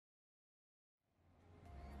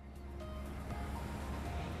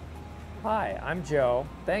Hi, I'm Joe.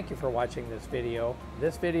 Thank you for watching this video.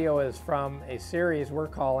 This video is from a series we're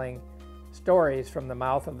calling Stories from the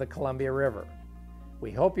Mouth of the Columbia River.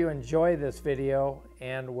 We hope you enjoy this video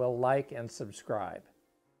and will like and subscribe.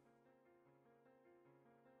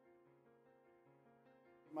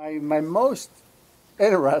 My most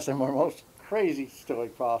interesting or most crazy story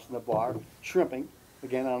crossing the bar, shrimping,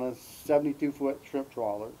 again on a 72-foot shrimp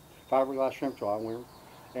trawler, fiberglass shrimp trawler.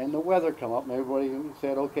 And the weather come up and everybody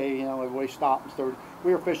said, okay, you know, everybody stopped and started.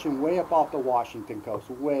 We were fishing way up off the Washington coast,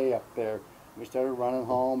 way up there. We started running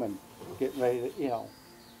home and getting ready to, you know,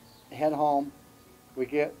 head home. We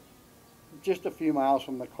get just a few miles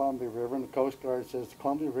from the Columbia River and the Coast Guard says the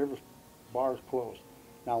Columbia River bar is closed.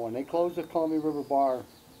 Now when they close the Columbia River bar,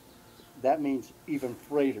 that means even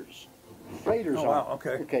freighters. Freighters aren't.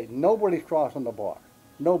 Okay, nobody's crossing the bar.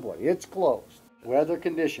 Nobody. It's closed. Weather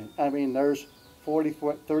condition. I mean, there's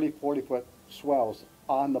 40-foot, 30, 40-foot swells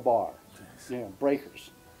on the bar. You know, breakers.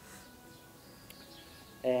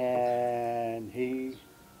 And he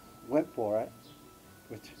went for it,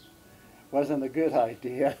 which wasn't a good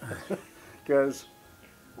idea because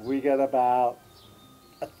we got about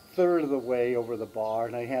a third of the way over the bar,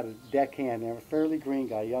 and I had a deckhand there, a fairly green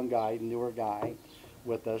guy, young guy, newer guy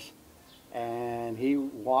with us, and he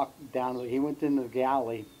walked down, he went into the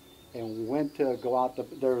galley and went to go out the,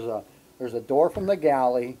 there's a door from the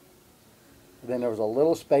galley, then there was a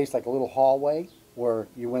little space, like a little hallway, where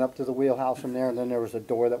you went up to the wheelhouse from there, and then there was a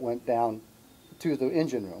door that went down to the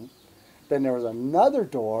engine room. Then there was another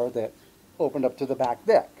door that opened up to the back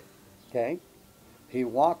deck, okay? He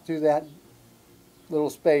walked through that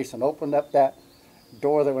little space and opened up that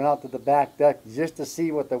door that went out to the back deck just to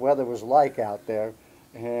see what the weather was like out there.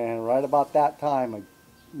 And right about that time, a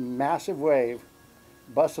massive wave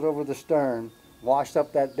busted over the stern, washed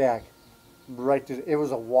up that deck. Right to, it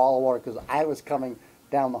was a wall of water because I was coming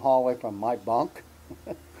down the hallway from my bunk.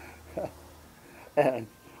 And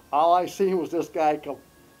all I seen was this guy go,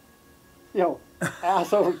 you know,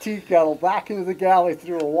 ass over tea kettle back into the galley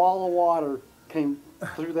through a wall of water, came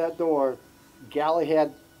through that door. Galley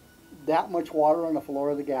had that much water on the floor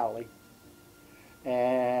of the galley,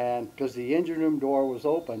 and because the engine room door was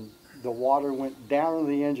open, the water went down in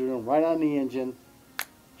the engine room, right on the engine,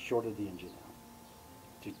 shorted the engine out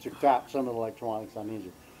to tap some of the electronics on the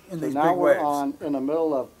engine. In So these now big we're waves. in the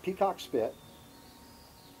middle of Peacock Spit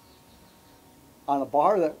on a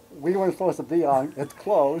bar that we weren't supposed to be on. It's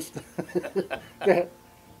closed.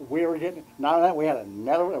 We were getting, not only that, we had a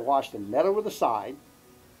net over, washed a net over the side,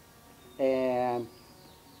 and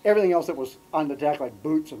everything else that was on the deck, like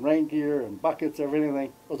boots and rain gear and buckets,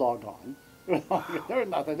 everything was all gone. There was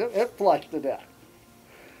nothing. It flushed the deck.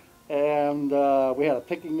 And we had a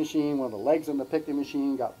picking machine. One of the legs in the picking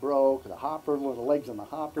machine got broke. The hopper, one of the legs in the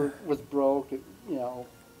hopper was broke. You know.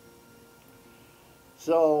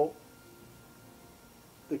 So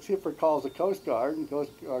the skipper calls the Coast Guard, and the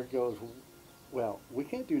Coast Guard goes, "Well, we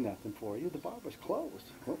can't do nothing for you. The bar was closed.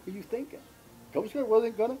 What were you thinking?" Coast Guard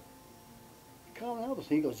wasn't gonna come and help us.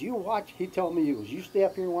 He goes, "You watch." He told me, "He goes, you stay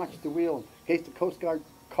up here and watch the wheel in case the Coast Guard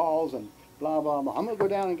calls and blah blah blah. I'm gonna go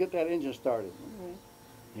down and get that engine started."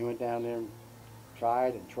 He went down there and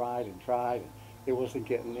tried and tried and tried. And it wasn't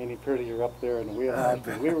getting any prettier up there in the wheelhouse.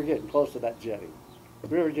 But we were getting close to that jetty.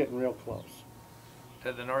 We were getting real close.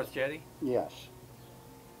 To the North Jetty? Yes.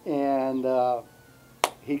 And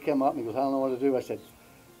he came up and he goes, "I don't know what to do." I said,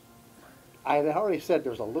 I had already said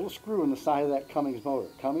there's a little screw in the side of that Cummins motor.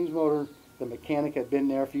 Cummins motor, the mechanic had been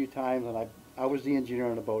there a few times, and I was the engineer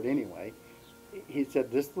on the boat anyway. He said,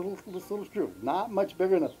 this little screw, not much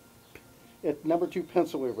bigger than a #2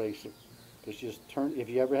 pencil eraser. Just turn, if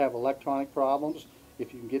you ever have electronic problems,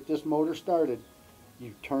 if you can get this motor started,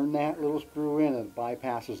 you turn that little screw in and it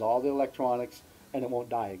bypasses all the electronics and it won't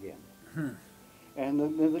die again. And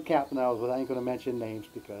the captain I was with, I ain't going to mention names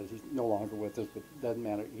because he's no longer with us, but it doesn't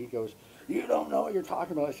matter. He goes, "You don't know what you're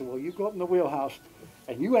talking about." I said, "Well, you go up in the wheelhouse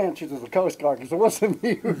and you answer to the Coast Guard because it wasn't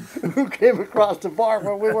me who came across the bar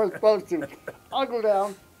when we weren't supposed to." I'll go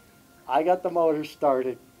down. I got the motor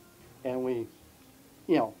started, and we,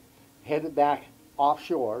 you know, headed back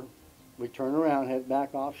offshore. We turned around, headed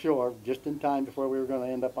back offshore just in time before we were going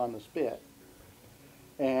to end up on the spit.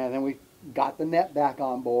 And then we got the net back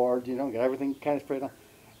on board, you know, got everything kind of straight on.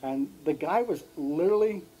 And the guy was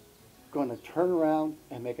literally going to turn around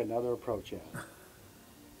and make another approach at him.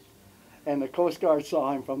 And the Coast Guard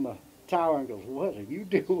saw him from the tower and goes, "What are you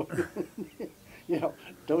doing?" You know,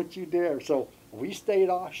 "Don't you dare." So we stayed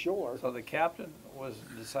offshore. So the captain was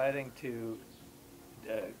deciding to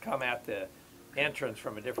come at entrance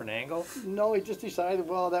from a different angle? No, he just decided,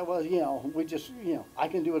 well, that was, we just, I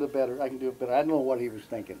can do it better. I can do it better. I don't know what he was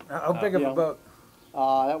thinking. How big of a boat?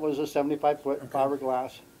 That was a 75-foot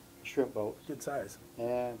fiberglass shrimp boat. Good size.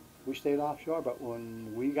 And we stayed offshore, but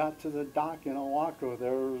when we got to the dock in Oahu,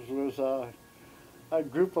 there was a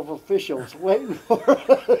group of officials waiting for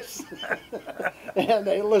us. And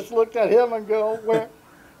they just looked at him and go,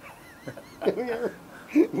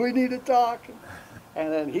 we need to talk.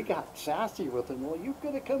 And then he got sassy with them. Well, you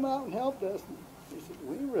could have come out and helped us. He said,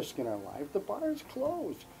 we're risking our life. The bar's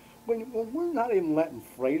closed. When we're not even letting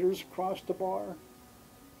freighters cross the bar,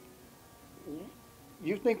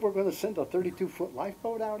 you think we're going to send a 32-foot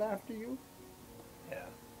lifeboat out after you?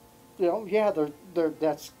 Yeah. Yeah,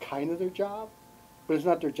 that's kind of their job, but it's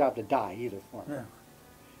not their job to die either for them.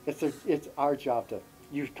 Yeah. It's our job to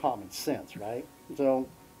use common sense, right? So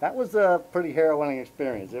that was a pretty harrowing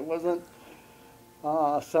experience. It wasn't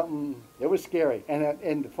something. It was scary,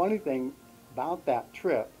 and the funny thing about that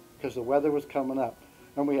trip, because the weather was coming up,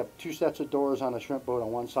 and we have 2 sets of doors on a shrimp boat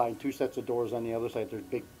on one side, and 2 sets of doors on the other side. There's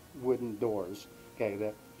big wooden doors, okay,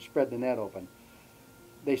 that spread the net open.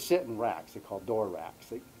 They sit in racks. They're called door racks.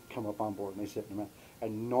 They come up on board and they sit in them.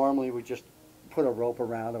 And normally we just put a rope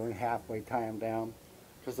around them and halfway tie them down,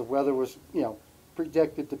 because the weather was,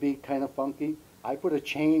 predicted to be kind of funky. I put a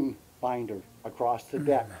chain binder across the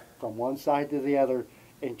deck from one side to the other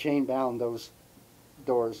and chain bound those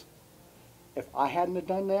doors. If I hadn't have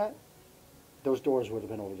done that, those doors would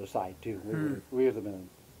have been over the side too. We would have been in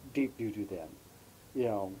deep doo-doo then.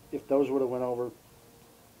 If those would have went over,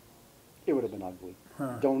 it would have been ugly.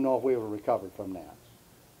 Don't know if we ever recovered from that.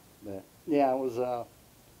 But yeah, it was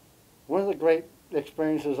one of the great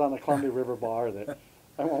experiences on the Columbia River Bar that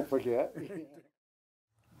I won't forget.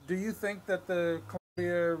 Do you think that the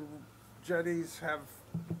Columbia jetties have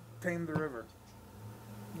tamed the river?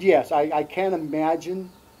 Yes, I can't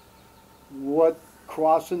imagine what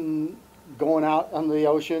going out on the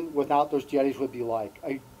ocean without those jetties would be like.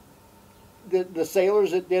 The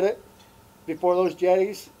sailors that did it before those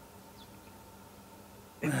jetties,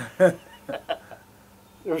 there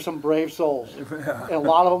were some brave souls. And a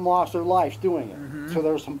lot of them lost their lives doing it. So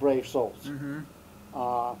there were some brave souls.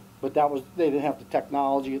 But they didn't have the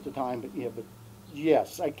technology at the time. But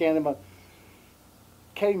yes, I can't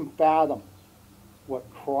even fathom what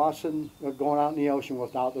going out in the ocean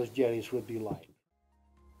without those jetties would be like.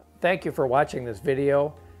 Thank you for watching this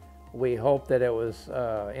video. We hope that it was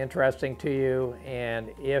interesting to you,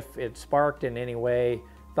 and if it sparked in any way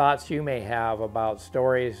thoughts you may have about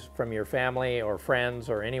stories from your family or friends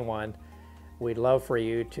or anyone, we'd love for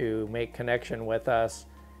you to make connection with us.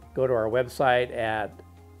 Go to our website at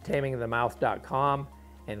tamingthemouth.com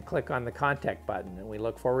and click on the contact button, and we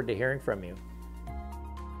look forward to hearing from you.